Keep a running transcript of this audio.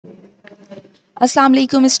Assalamu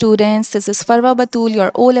alaikum students, this is Farwa Batool, your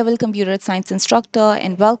O-level computer science instructor,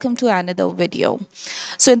 and welcome to another video.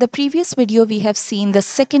 So in the previous video, we have seen the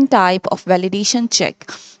second type of validation check.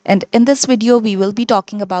 And in this video, we will be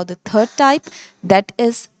talking about the third type, that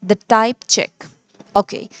is the type check.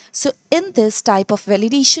 Okay, so in this type of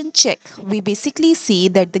validation check, we basically see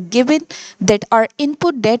that the given that our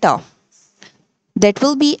input data that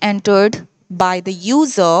will be entered by the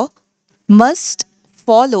user must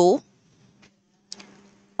follow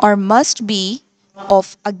or must be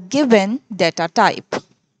of a given data type.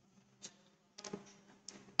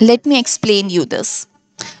 Let me explain you this.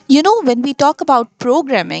 You know, when we talk about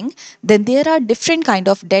programming, then there are different kind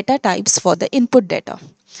of data types for the input data.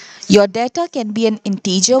 Your data can be an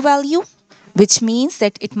integer value, which means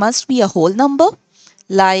that it must be a whole number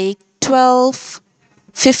like 12,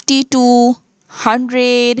 52,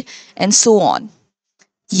 100, and so on.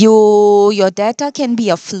 Your data can be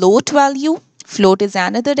a float value. Float is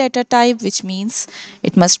another data type, which means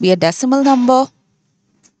it must be a decimal number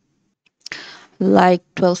like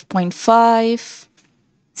 12.5,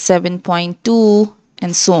 7.2,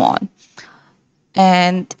 and so on.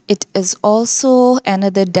 And it is also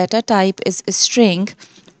another data type is a string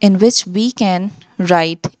in which we can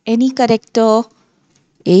write any character,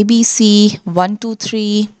 ABC, 1, 2,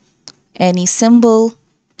 3, any symbol.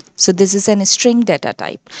 So this is a string data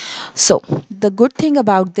type. So the good thing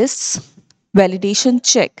about this validation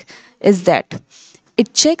check is that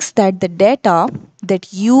it checks that the data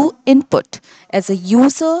that you input as a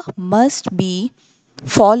user must be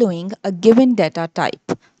following a given data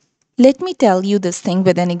type. Let me tell you this thing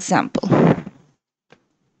with an example.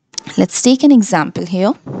 Let's take an example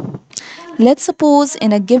here. Let's suppose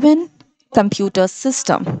in a given computer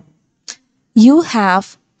system, you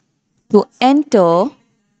have to enter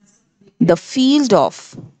the field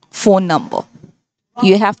of phone number.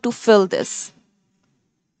 You have to fill this.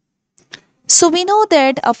 So we know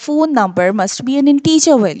that a phone number must be an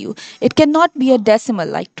integer value. It cannot be a decimal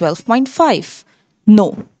like 12.5.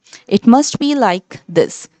 No, it must be like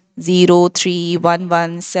this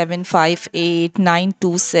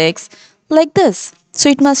 03117588926 like this. So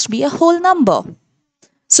it must be a whole number.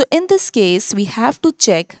 So in this case, we have to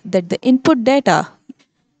check that the input data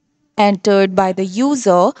entered by the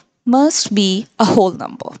user must be a whole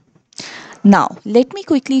number. Now, let me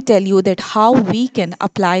quickly tell you that how we can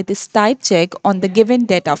apply this type check on the given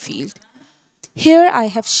data field. Here I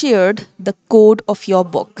have shared the code of your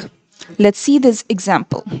book. Let's see this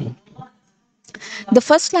example. The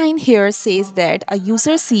first line here says that a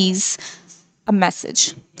user sees a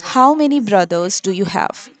message. How many brothers do you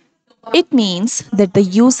have? It means that the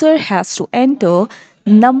user has to enter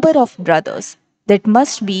number of brothers. That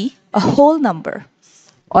must be a whole number.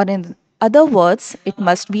 Or in other words, it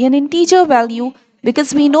must be an integer value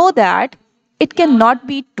because we know that it cannot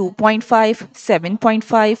be 2.5,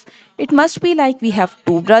 7.5. It must be like we have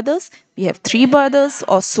two brothers, we have three brothers,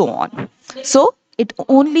 or so on. So it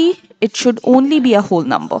should only be a whole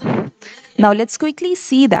number. Now let's quickly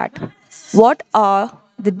see that what are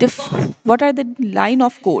what are the line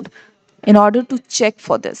of code in order to check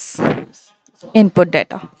for this input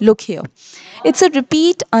data. Look here. It's a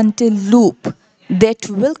repeat until loop that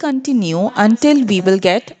will continue until we will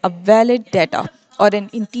get a valid data or an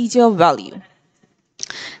integer value.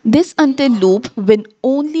 This until loop will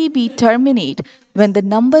only be terminate when the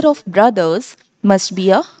number of brothers must be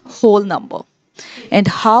a whole number. And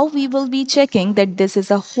how we will be checking that this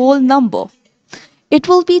is a whole number? It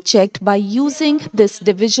will be checked by using this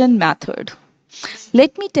division method.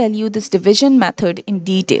 Let me tell you this division method in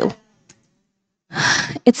detail.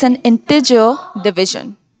 It's an integer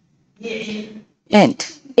division and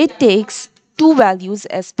it takes two values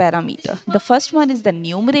as parameter. The first one is the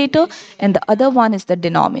numerator and the other one is the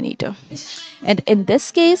denominator. And in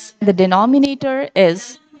this case, the denominator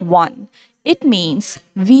is 1. It means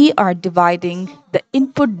we are dividing the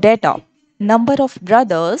input data, number of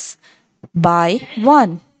brothers, by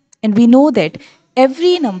 1. And we know that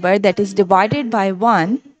every number that is divided by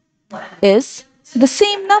 1 is the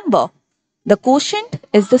same number. The quotient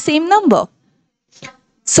is the same number.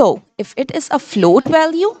 So, if it is a float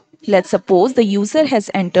value, let's suppose the user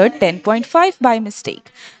has entered 10.5 by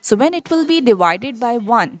mistake. So, when it will be divided by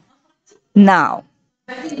 1. Now,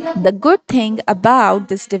 the good thing about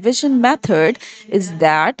this division method is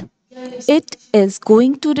that it is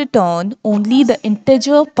going to return only the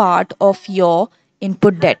integer part of your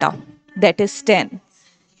input data, that is 10.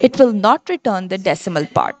 It will not return the decimal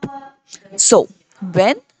part. So,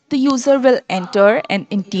 when the user will enter an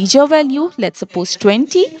integer value, let's suppose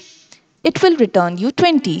 20, it will return you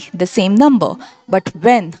 20, the same number. But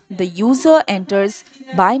when the user enters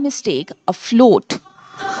by mistake a float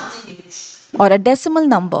or a decimal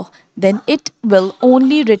number, then it will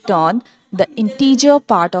only return the integer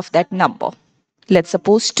part of that number. Let's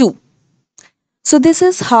suppose 2. So this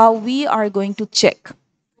is how we are going to check.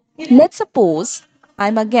 Let's suppose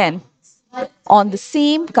I'm again on the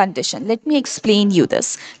same condition. Let me explain you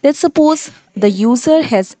this. Let's suppose the user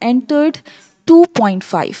has entered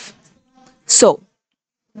 2.5. So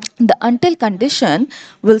the until condition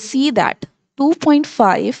will see that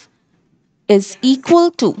 2.5 is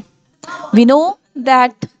equal to, we know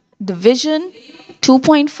that division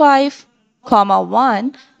 2.5 comma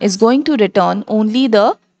 1 is going to return only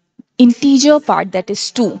the integer part, that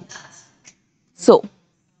is 2. So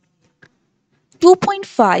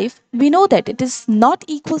 2.5, we know that it is not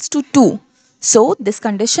equals to 2. So this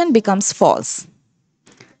condition becomes false.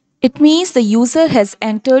 It means the user has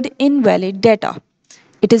entered invalid data.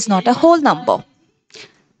 It is not a whole number.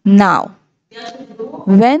 Now,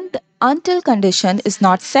 when the until condition is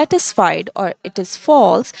not satisfied or it is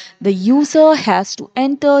false, the user has to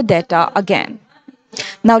enter data again.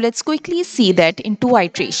 Now let's quickly see that in 2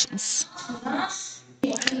 iterations.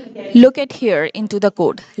 Look at here into the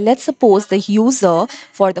code. Let's suppose the user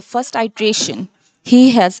for the first iteration,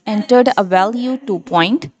 he has entered a value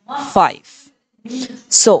 2.5.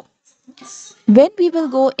 So when we will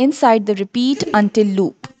go inside the repeat until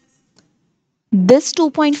loop, this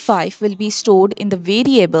 2.5 will be stored in the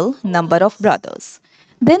variable number of brothers.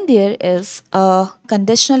 Then there is a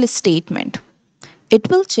conditional statement. It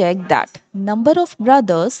will check that number of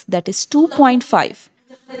brothers, that is 2.5,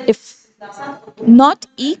 if not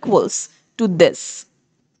equals to this.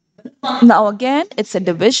 Now again, it's a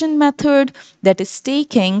division method that is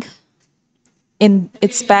taking in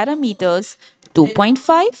its parameters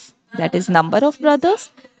 2.5, that is number of brothers,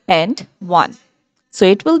 and 1. So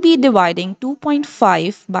it will be dividing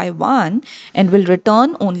 2.5 by 1 and will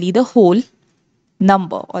return only the whole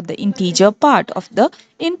number or the integer part of the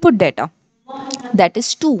input data, that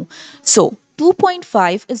is 2. So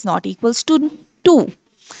 2.5 is not equals to 2,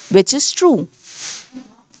 which is true.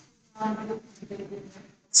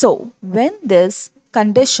 So when this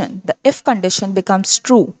condition, the if condition becomes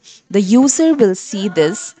true, the user will see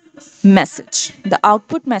this message. The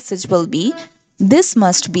output message will be, this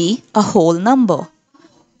must be a whole number,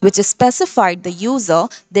 which specified the user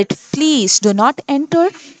that please do not enter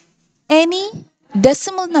any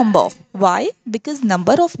decimal number. Why? Because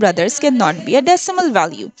number of brothers cannot be a decimal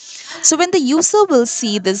value. So when the user will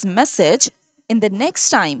see this message, in the next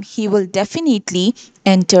time he will definitely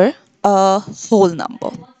enter a whole number.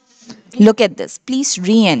 Look at this. Please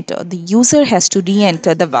re-enter. The user has to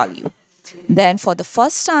re-enter the value. Then for the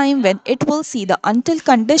first time when it will see the until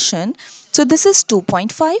condition, so this is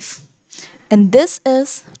 2.5 and this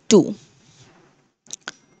is 2.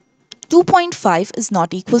 2.5 is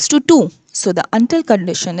not equals to 2. So the until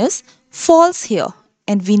condition is false here.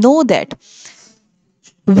 And we know that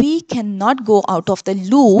we cannot go out of the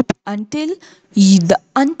loop until the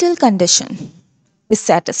until condition is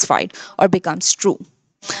satisfied or becomes true.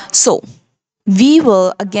 So we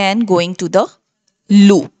will again going to the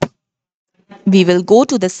loop. We will go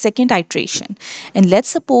to the second iteration. And let's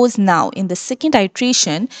suppose now in the second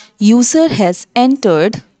iteration, user has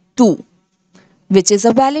entered 2, which is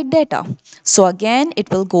a valid data. So again,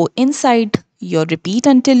 it will go inside your repeat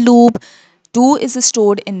until loop. 2 is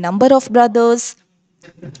stored in number of brothers.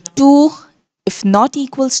 2 if not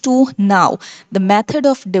equals to, now the method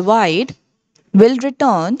of divide will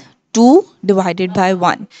return 2 divided by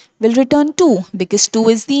 1 will return 2 because 2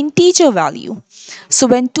 is the integer value. So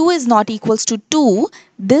when 2 is not equals to 2,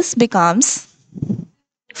 this becomes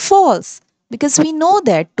false because we know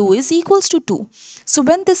that 2 is equals to 2. So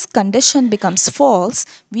when this condition becomes false,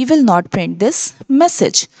 we will not print this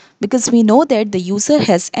message because we know that the user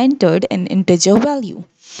has entered an integer value.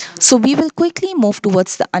 So we will quickly move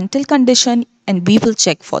towards the until condition and we will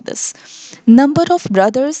check for this. Number of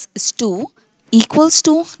brothers is 2 equals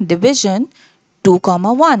to division 2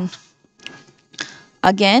 comma 1.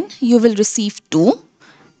 Again, you will receive 2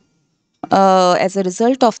 as a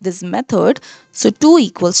result of this method. So 2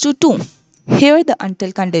 equals to 2. Here the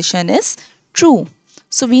until condition is true.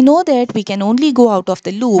 So we know that we can only go out of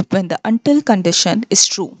the loop when the until condition is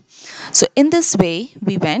true. So in this way,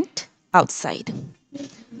 we went outside.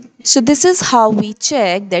 So this is how we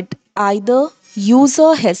check that either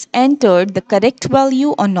user has entered the correct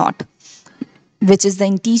value or not, which is the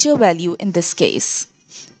integer value in this case.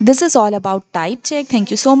 This is all about type check.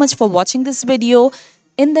 Thank you so much for watching this video.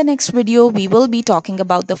 In the next video, we will be talking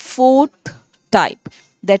about the fourth type,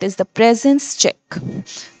 that is the presence check.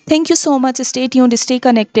 Thank you so much. Stay tuned, stay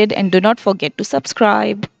connected, and do not forget to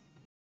subscribe.